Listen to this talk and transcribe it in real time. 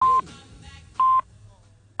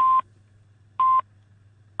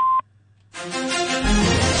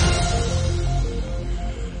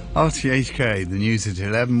RTHK, the news at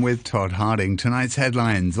 11 with Todd Harding. Tonight's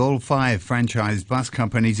headlines: all 5 franchised bus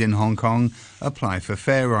companies in Hong Kong apply for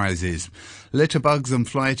fare rises. Litterbugs and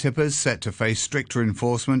fly tippers set to face stricter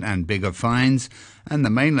enforcement and bigger fines. And the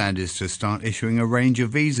mainland is to start issuing a range of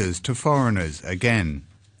visas to foreigners again.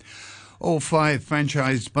 All 5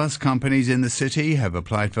 franchised bus companies in the city have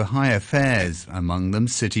applied for higher fares. Among them,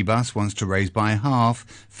 Citybus wants to raise by half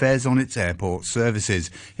fares on its airport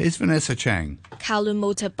services. Here's Vanessa Cheng. Kowloon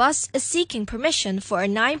Motor Bus is seeking permission for a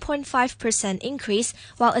 9.5% increase,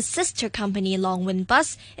 while a sister company, Long Win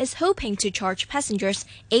Bus, is hoping to charge passengers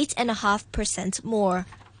 8.5% more.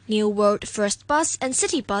 New World First Bus and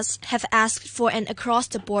Citybus have asked for an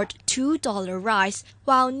across-the-board $2 rise,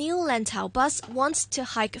 while New Lantau Bus wants to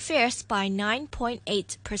hike fares by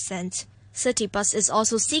 9.8%. Citybus is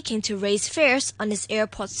also seeking to raise fares on its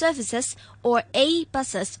airport services, or A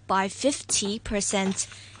buses, by 50%.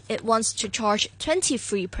 It wants to charge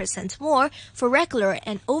 23% more for regular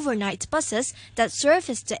and overnight buses that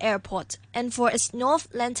service the airport and for its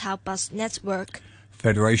North Lantau bus network.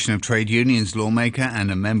 Federation of Trade Unions lawmaker and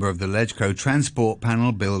a member of the LegCo Transport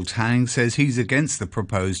Panel, Bill Tang, says he's against the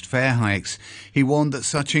proposed fare hikes. He warned that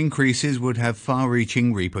such increases would have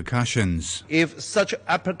far-reaching repercussions. If such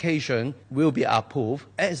application will be approved,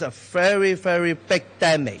 it is a very, very big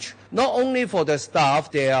damage, not only for the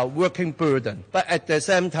staff, their working burden, but at the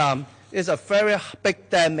same time, it's a very big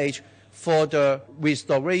damage for the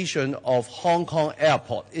restoration of Hong Kong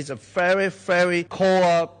Airport. It's a very, very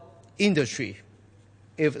core industry.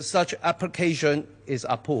 If such application is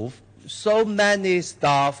approved, so many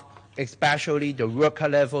staff, especially the worker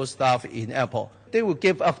level staff in airport, they will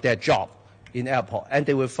give up their job in airport and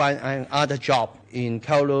they will find another job in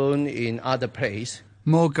Kowloon, in other place.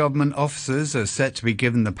 More government officers are set to be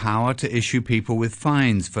given the power to issue people with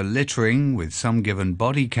fines for littering, with some given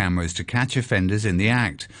body cameras to catch offenders in the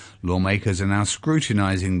act. Lawmakers are now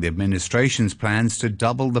scrutinising the administration's plans to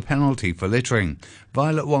double the penalty for littering.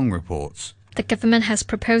 Violet Wong reports. The government has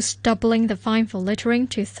proposed doubling the fine for littering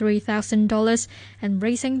to $3,000 and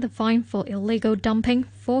raising the fine for illegal dumping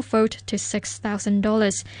fourfold to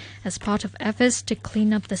 $6,000 as part of efforts to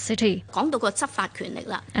clean up the city. At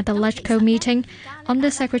the LegCo meeting,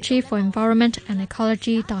 Under-Secretary for Environment and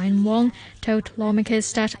Ecology Diane Wong told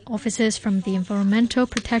lawmakers that officers from the Environmental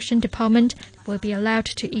Protection Department will be allowed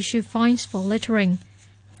to issue fines for littering.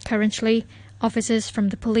 Currently, officers from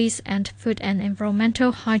the Police and Food and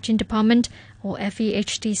Environmental Hygiene Department, or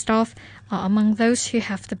FEHD staff, are among those who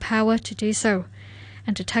have the power to do so.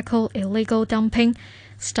 And to tackle illegal dumping,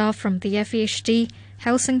 staff from the FEHD,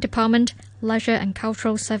 Housing Department, Leisure and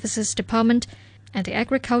Cultural Services Department, and the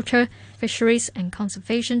Agriculture, Fisheries and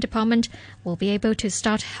Conservation Department will be able to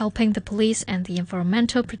start helping the police and the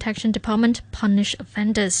Environmental Protection Department punish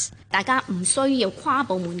offenders. Ms.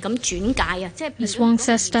 Wong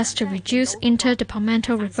says that's to reduce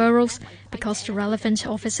interdepartmental referrals because the relevant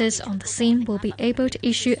officers on the scene will be able to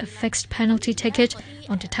issue a fixed penalty ticket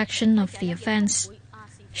on detection of the offence.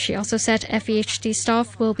 She also said FEHD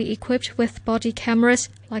staff will be equipped with body cameras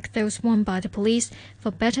like those worn by the police for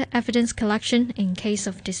better evidence collection in case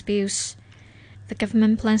of disputes. The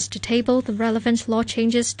government plans to table the relevant law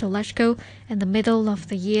changes to LegCo in the middle of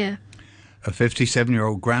the year. A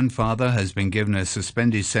 57-year-old grandfather has been given a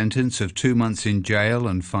suspended sentence of 2 months in jail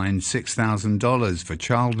and fined $6,000 for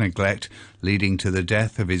child neglect, leading to the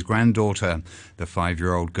death of his granddaughter. The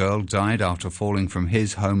 5-year-old girl died after falling from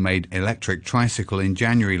his homemade electric tricycle in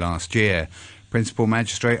January last year. Principal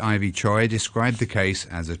Magistrate Ivy Choi described the case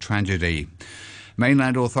as a tragedy.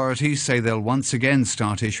 Mainland authorities say they'll once again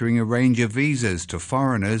start issuing a range of visas to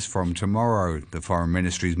foreigners from tomorrow. The Foreign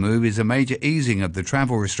Ministry's move is a major easing of the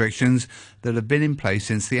travel restrictions that have been in place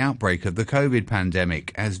since the outbreak of the COVID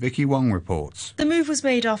pandemic, as Vicky Wong reports. The move was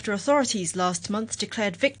made after authorities last month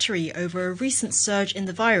declared victory over a recent surge in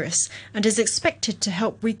the virus and is expected to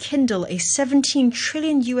help rekindle a $17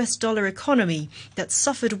 trillion economy that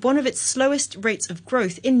suffered one of its slowest rates of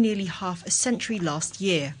growth in nearly half a century last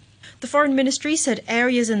year. The Foreign Ministry said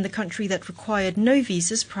areas in the country that required no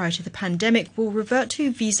visas prior to the pandemic will revert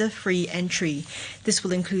to visa-free entry. This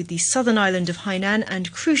will include the southern island of Hainan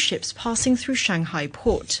and cruise ships passing through Shanghai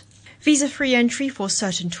port. Visa-free entry for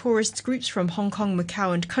certain tourist groups from Hong Kong,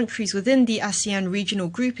 Macau and countries within the ASEAN regional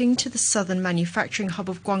grouping to the southern manufacturing hub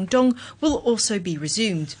of Guangdong will also be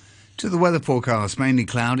resumed. To the weather forecast, mainly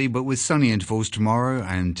cloudy but with sunny intervals tomorrow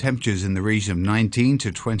and temperatures in the region of 19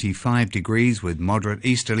 to 25 degrees with moderate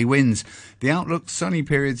easterly winds. The outlook, sunny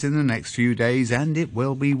periods in the next few days and it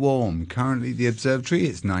will be warm. Currently at the observatory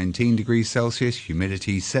it's 19 degrees Celsius,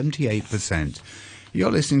 humidity 78%. You're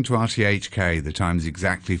listening to RTHK. The time's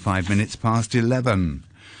exactly 5 minutes past 11.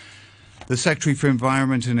 The Secretary for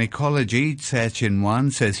Environment and Ecology, Tse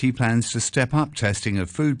Chin-wan, says he plans to step up testing of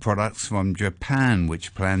food products from Japan,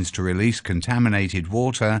 which plans to release contaminated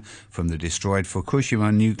water from the destroyed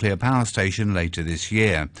Fukushima nuclear power station later this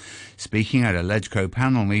year. Speaking at a LegCo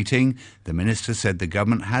panel meeting, the minister said the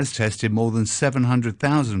government has tested more than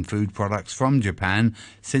 700,000 food products from Japan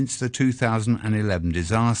since the 2011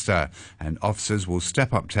 disaster, and officers will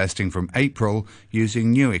step up testing from April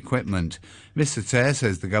using new equipment. Mr. Tse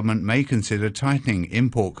says the government may consider tightening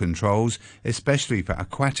import controls, especially for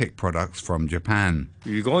aquatic products from Japan.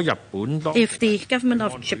 If the government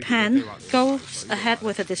of Japan goes ahead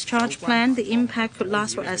with a discharge plan, the impact could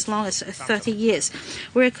last for as long as 30 years.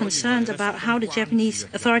 We're concerned about how the Japanese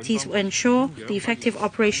authorities will ensure the effective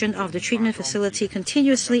operation of the treatment facility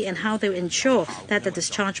continuously and how they will ensure that the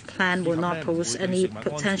discharge plan will not pose any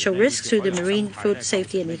potential risks to the marine food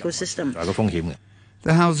safety and ecosystem.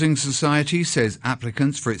 The Housing Society says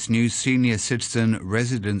applicants for its new senior citizen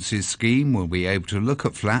residences scheme will be able to look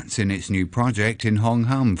at flats in its new project in Hong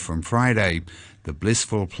Kong from Friday. The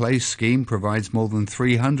Blissful Place scheme provides more than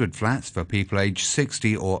 300 flats for people aged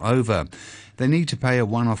 60 or over. They need to pay a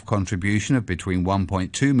one-off contribution of between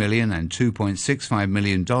 $1.2 million and $2.65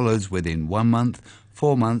 million within 1 month,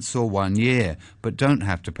 4 months or 1 year, but don't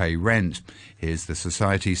have to pay rent. Here's the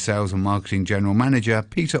Society's Sales and Marketing General Manager,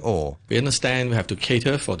 Peter Orr. We understand we have to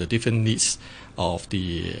cater for the different needs of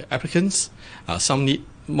the applicants. Some need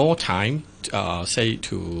more time,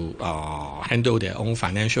 to handle their own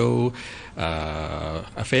financial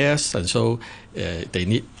affairs, and so they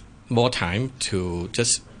need more time to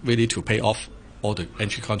just really to pay off all the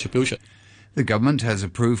entry contribution. The government has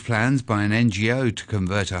approved plans by an NGO to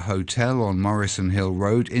convert a hotel on Morrison Hill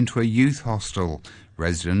Road into a youth hostel.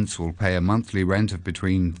 Residents will pay a monthly rent of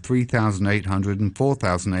between $3,800 and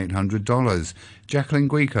 $4,800. Jacqueline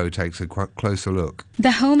Guico takes a closer look.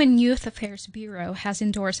 The Home and Youth Affairs Bureau has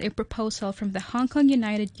endorsed a proposal from the Hong Kong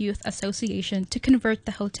United Youth Association to convert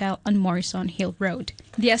the hotel on Morrison Hill Road.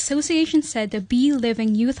 The association said the Be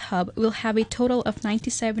Living Youth Hub will have a total of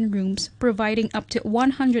 97 rooms, providing up to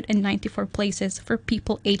 194 places for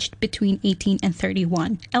people aged between 18 and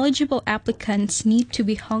 31. Eligible applicants need to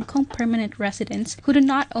be Hong Kong permanent residents who do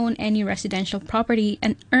not own any residential property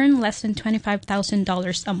and earn less than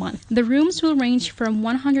 $25,000 a month. The rooms will range from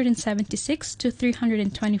 176 to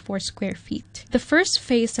 324 square feet. The first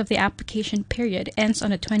phase of the application period ends on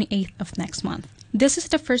the 28th of next month. This is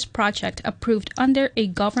the first project approved under a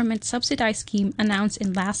government-subsidized scheme announced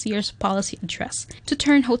in last year's policy address to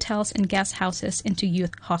turn hotels and guest houses into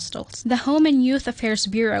youth hostels. The Home and Youth Affairs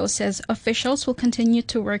Bureau says officials will continue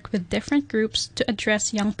to work with different groups to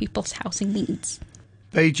address young people's housing needs.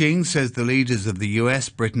 Beijing says the leaders of the US,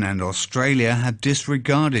 Britain and Australia have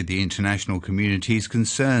disregarded the international community's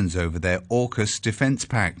concerns over their AUKUS defence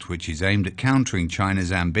pact, which is aimed at countering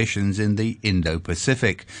China's ambitions in the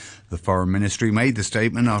Indo-Pacific. The Foreign Ministry made the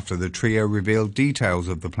statement after the trio revealed details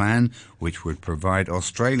of the plan, which would provide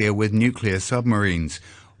Australia with nuclear submarines.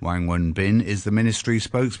 Wang Wenbin is the ministry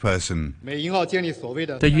spokesperson.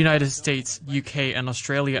 The United States, UK and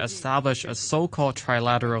Australia established a so-called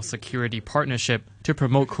trilateral security partnership to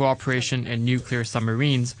promote cooperation in nuclear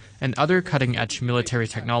submarines and other cutting-edge military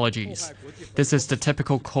technologies. This is the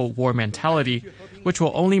typical Cold War mentality, which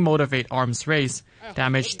will only motivate arms race,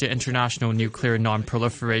 damage the international nuclear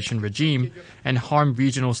non-proliferation regime, and harm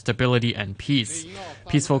regional stability and peace.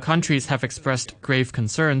 Peaceful countries have expressed grave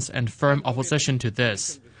concerns and firm opposition to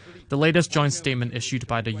this. The latest joint statement issued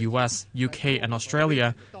by the US, UK and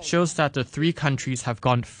Australia shows that the three countries have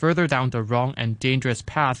gone further down the wrong and dangerous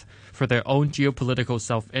path for their own geopolitical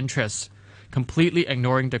self-interest, completely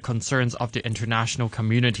ignoring the concerns of the international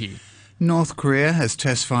community. North Korea has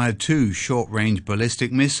test-fired 2 short-range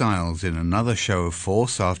ballistic missiles in another show of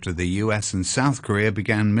force after the US and South Korea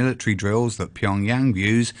began military drills that Pyongyang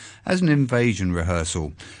views as an invasion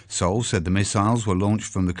rehearsal. Seoul said the missiles were launched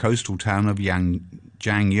from the coastal town of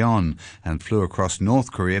Jangyeon and flew across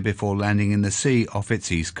North Korea before landing in the sea off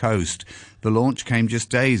its east coast. The launch came just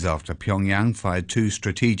days after Pyongyang fired 2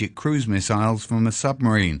 strategic cruise missiles from a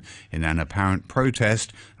submarine in an apparent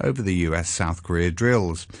protest over the US-South Korea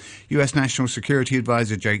drills. US National Security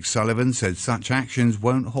Advisor Jake Sullivan said such actions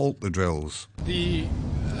won't halt the drills. The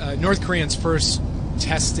North Koreans first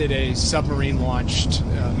tested a submarine-launched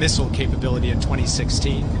missile capability in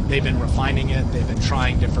 2016. They've been refining it. They've been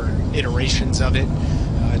trying different iterations of it.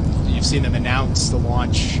 You've seen them announce the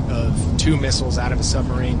launch of 2 missiles out of a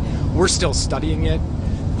submarine. We're still studying it,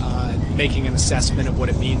 making an assessment of what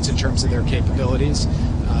it means in terms of their capabilities.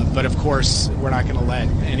 But of course, we're not going to let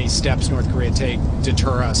any steps North Korea take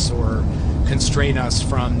deter us or constrain us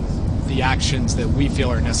from the actions that we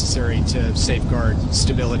feel are necessary to safeguard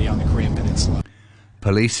stability on the Korean Peninsula.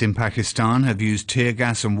 Police in Pakistan have used tear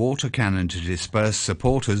gas and water cannon to disperse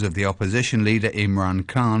supporters of the opposition leader Imran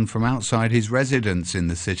Khan from outside his residence in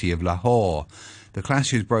the city of Lahore. The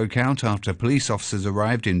clashes broke out after police officers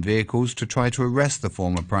arrived in vehicles to try to arrest the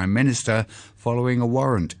former Prime Minister following a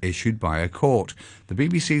warrant issued by a court. The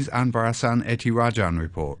BBC's Anbar Hassan Etirajan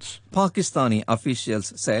reports. Pakistani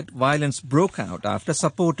officials said violence broke out after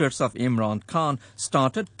supporters of Imran Khan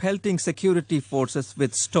started pelting security forces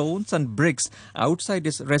with stones and bricks outside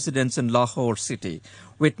his residence in Lahore city.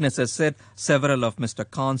 Witnesses said several of Mr.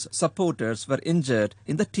 Khan's supporters were injured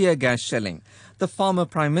in the tear gas shelling. The former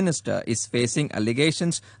Prime Minister is facing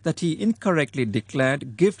allegations that he incorrectly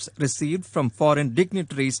declared gifts received from foreign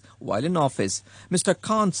dignitaries while in office. Mr.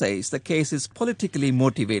 Khan says the case is politically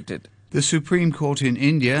motivated. The Supreme Court in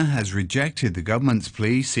India has rejected the government's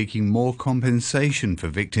plea seeking more compensation for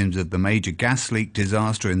victims of the major gas leak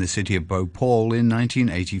disaster in the city of Bhopal in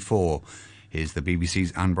 1984. Here's the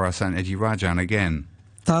BBC's Anbar Hassan Etirajan again.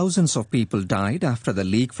 Thousands of people died after the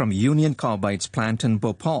leak from Union Carbide's plant in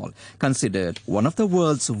Bhopal, considered one of the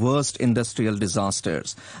world's worst industrial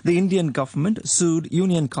disasters. The Indian government sued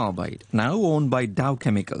Union Carbide, now owned by Dow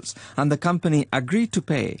Chemicals, and the company agreed to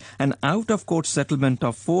pay an out-of-court settlement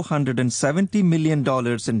of $470 million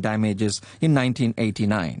in damages in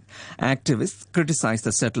 1989. Activists criticized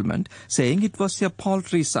the settlement, saying it was a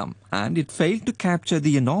paltry sum and it failed to capture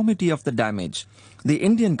the enormity of the damage. The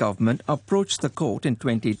Indian government approached the court in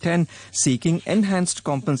 2010 seeking enhanced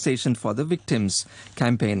compensation for the victims.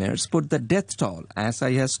 Campaigners put the death toll as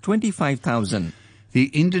high as 25,000.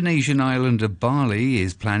 The Indonesian island of Bali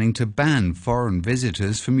is planning to ban foreign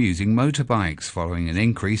visitors from using motorbikes following an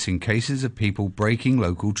increase in cases of people breaking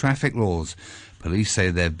local traffic laws. Police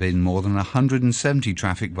say there have been more than 170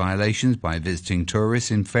 traffic violations by visiting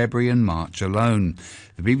tourists in February and March alone.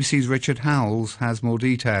 The BBC's Richard Howells has more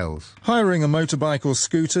details. Hiring a motorbike or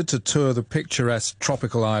scooter to tour the picturesque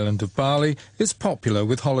tropical island of Bali is popular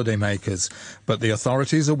with holidaymakers, but the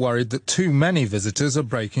authorities are worried that too many visitors are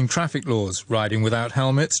breaking traffic laws, riding without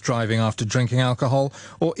helmets, driving after drinking alcohol,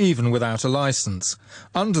 or even without a licence.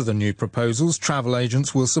 Under the new proposals, travel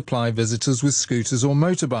agents will supply visitors with scooters or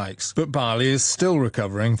motorbikes, but Bali is still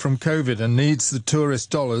recovering from COVID and needs the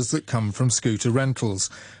tourist dollars that come from scooter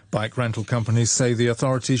rentals. Bike rental companies say the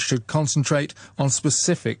authorities should concentrate on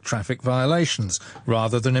specific traffic violations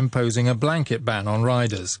rather than imposing a blanket ban on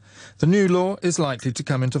riders. The new law is likely to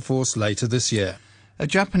come into force later this year. A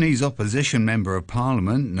Japanese opposition member of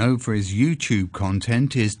parliament, known for his YouTube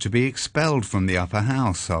content, is to be expelled from the upper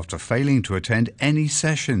house after failing to attend any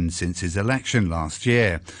session since his election last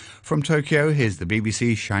year. From Tokyo, here's the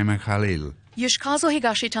BBC's Shaima Khalil. Yoshikazu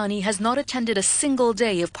Higashitani has not attended a single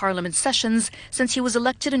day of Parliament sessions since he was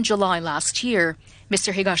elected in July last year.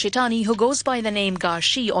 Mr. Higashitani, who goes by the name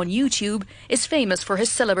Gashi on YouTube, is famous for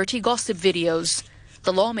his celebrity gossip videos.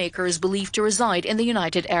 The lawmaker is believed to reside in the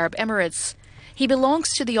United Arab Emirates. He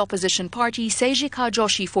belongs to the opposition party Seijika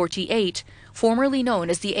Joshi 48, formerly known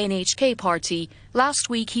as the NHK party. Last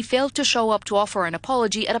week, he failed to show up to offer an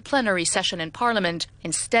apology at a plenary session in Parliament.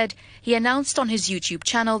 Instead, he announced on his YouTube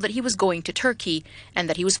channel that he was going to Turkey and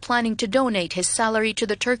that he was planning to donate his salary to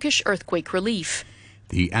the Turkish earthquake relief.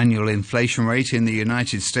 The annual inflation rate in the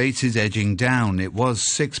United States is edging down. It was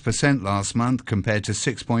 6% last month compared to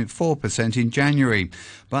 6.4% in January.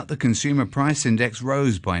 But the Consumer Price Index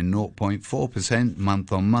rose by 0.4%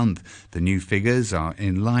 month on month. The new figures are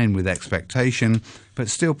in line with expectation, but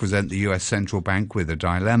still present the US Central Bank with a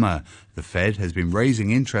dilemma. The Fed has been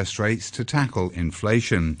raising interest rates to tackle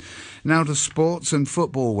inflation. Now to sports and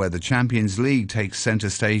football, where the Champions League takes centre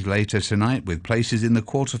stage later tonight with places in the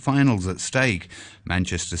quarter-finals at stake.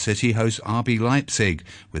 Manchester City hosts RB Leipzig,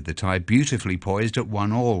 with the tie beautifully poised at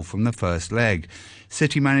 1-1 from the first leg.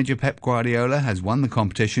 City manager Pep Guardiola has won the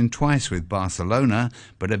competition twice with Barcelona,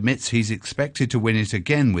 but admits he's expected to win it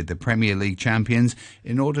again with the Premier League champions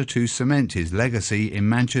in order to cement his legacy in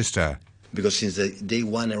Manchester. Because since the day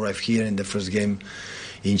one I arrived here in the first game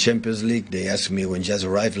in Champions League, they asked me when just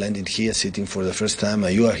arrived, landed here, sitting for the first time,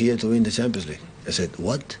 you are here to win the Champions League. I said,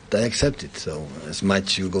 what? I accept it. So as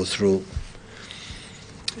much you go through,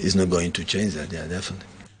 it's not going to change that, yeah, definitely.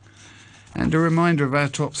 And a reminder of our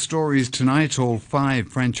top stories tonight. All 5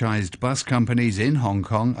 franchised bus companies in Hong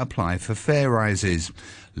Kong apply for fare rises.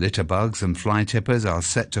 Litterbugs and fly tippers are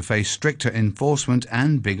set to face stricter enforcement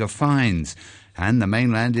and bigger fines. And the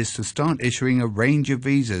mainland is to start issuing a range of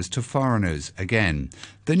visas to foreigners again.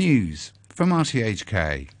 The news from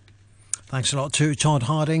RTHK. Thanks a lot to Todd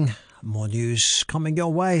Harding. More news coming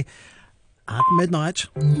your way at midnight.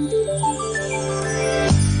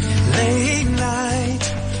 Late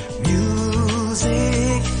night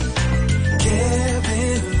music,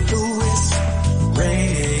 Kevin Lewis,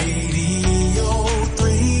 Radio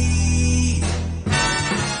 3.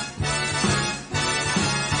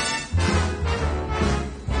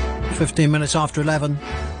 15 minutes after 11.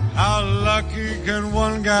 How lucky can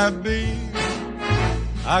one guy be?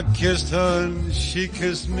 I kissed her and she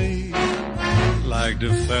kissed me. Like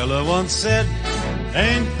the fella once said,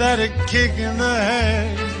 ain't that a kick in the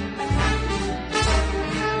head?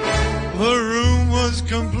 The room was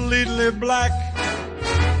completely black.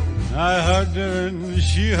 I hugged her and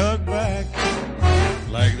she hugged back.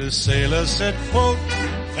 Like the sailor said, quote,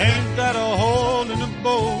 ain't that a hole in the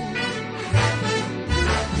boat?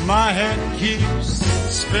 My head keeps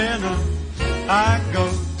spinning. I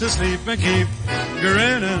go to sleep and keep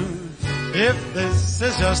grinning. If this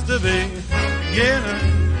is just the beginning,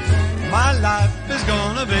 my life is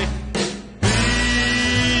gonna be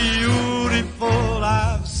beautiful.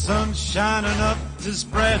 I've sunshine enough to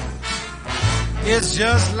spread. It's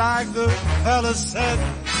just like the fella said.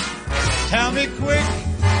 Tell me quick,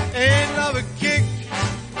 ain't love a kick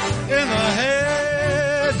in the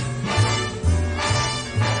head?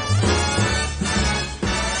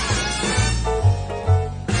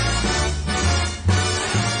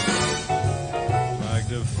 Like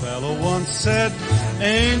the fella once said,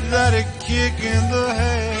 ain't that a kick in the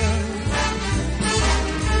head?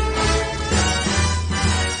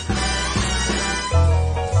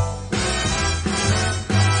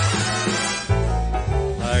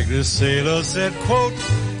 Like the sailor said, quote,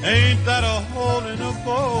 ain't that a hole in a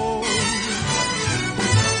boat?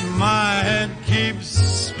 My head keeps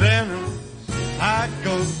spinning. I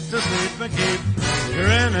go to sleep and keep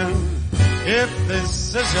grinning. If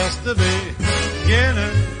this is just the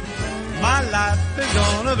beginning, my life is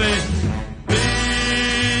gonna be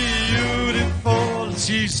beautiful.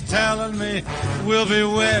 She's telling me we'll be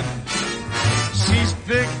wed. She's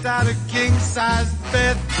picked out a king-size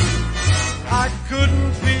bed. I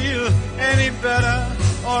couldn't feel any better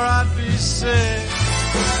or I'd be sick.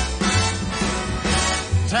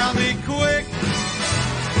 Tell me quick,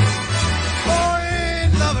 oh,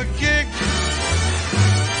 ain't love a kick?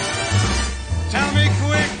 Tell me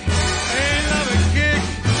quick, ain't love a kick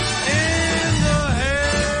in the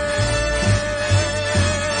head?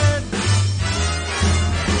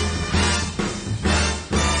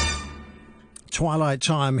 Twilight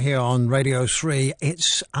time here on Radio 3.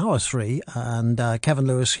 It's hour 3, and Kevin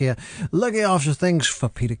Lewis here looking after things for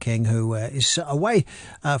Peter King, who is away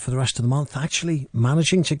for the rest of the month, actually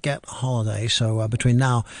managing to get holiday. So between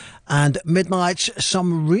now and midnight,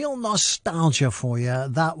 some real nostalgia for you.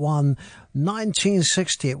 That one,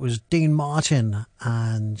 1960, it was Dean Martin,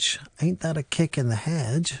 and Ain't That a Kick in the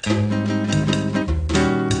Head?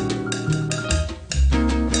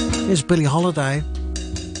 Here's Billie Holiday.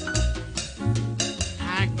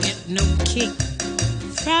 I get no kick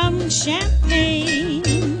from champagne.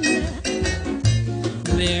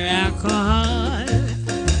 Mere alcohol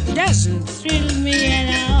doesn't thrill me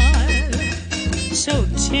at all. So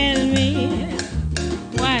tell me,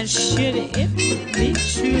 why should it be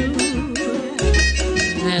true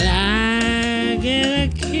that I get a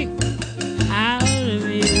kick out of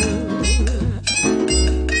you?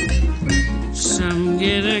 Some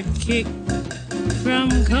get a kick from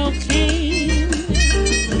cocaine.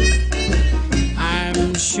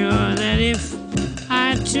 I'm sure that if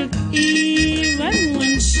I took even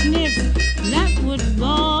one sniff, that would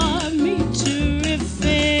bore me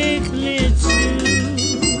terrifically too.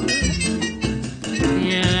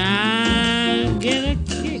 Yet I'll get a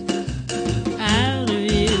kick out of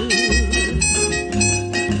you.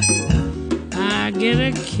 I get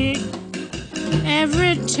a kick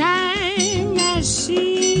every time I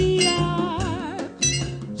see you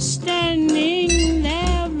standing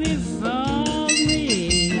there before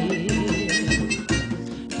me.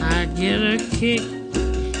 I get a kick,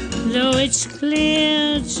 though it's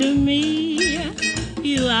clear to me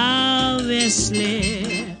you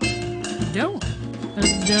obviously don't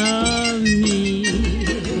adore me.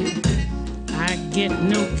 I get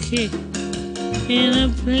no kick in a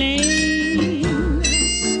plane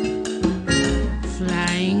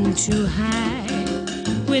flying too high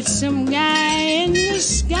with some guy in the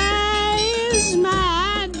sky is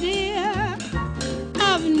my idea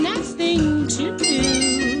of nothing to do.